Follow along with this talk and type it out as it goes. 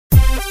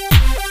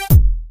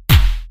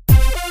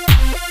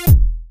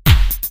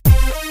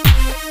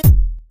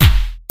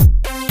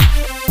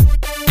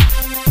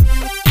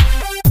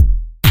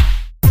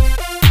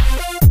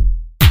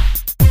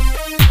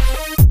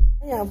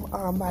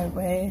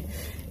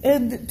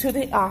going into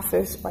the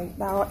office right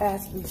now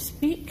as we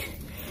speak.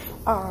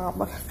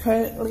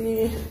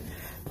 Currently,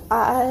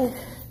 I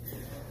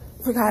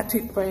forgot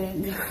to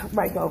bring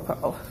my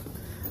GoPro.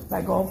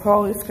 My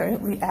GoPro is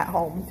currently at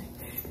home,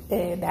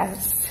 and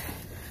that's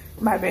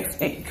my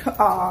mistake.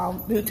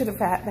 Due to the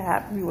fact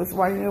that we was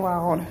running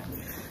around,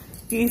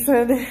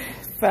 Ethan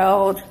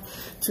failed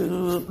to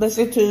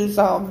listen to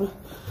some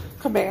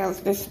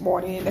commands this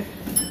morning.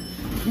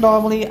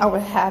 Normally, I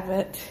would have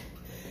it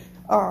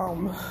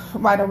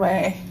right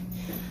away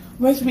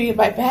with me in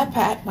my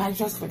backpack, but I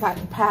just forgot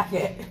to pack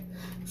it.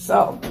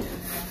 So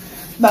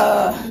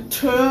the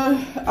tour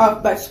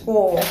of my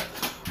school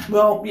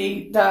will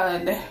be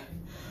done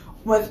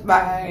with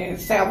my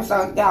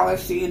Samsung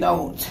Galaxy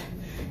Note.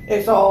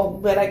 And so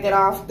when I get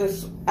off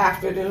this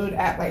afternoon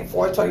at like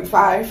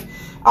 4:25,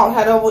 I'll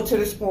head over to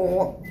the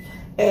school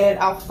and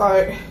I'll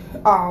start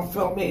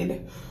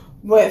filming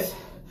with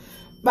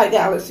my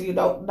Galaxy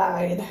Note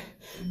 9.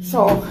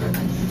 So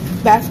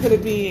that's gonna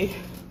be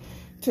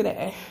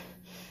today.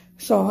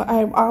 So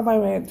I'm on my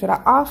way to the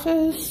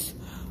office.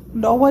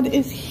 No one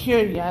is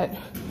here yet.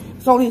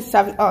 It's only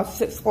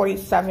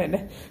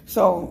 6:47.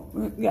 So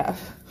yeah,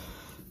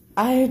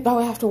 I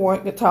don't have to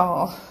work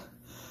until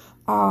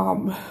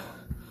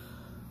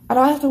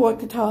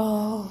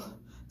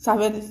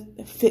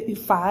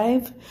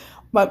 7:55.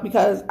 But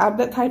because I'm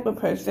the type of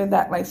person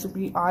that likes to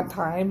be on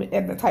time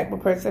and the type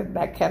of person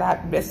that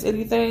cannot miss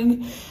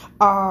anything,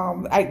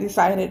 I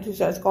decided to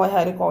just go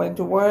ahead and go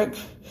into work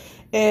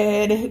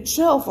and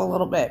chill for a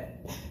little bit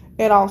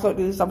and also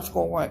do some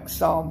schoolwork.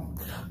 So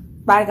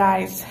bye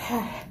guys,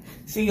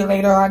 see you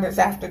later on this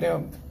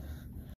afternoon.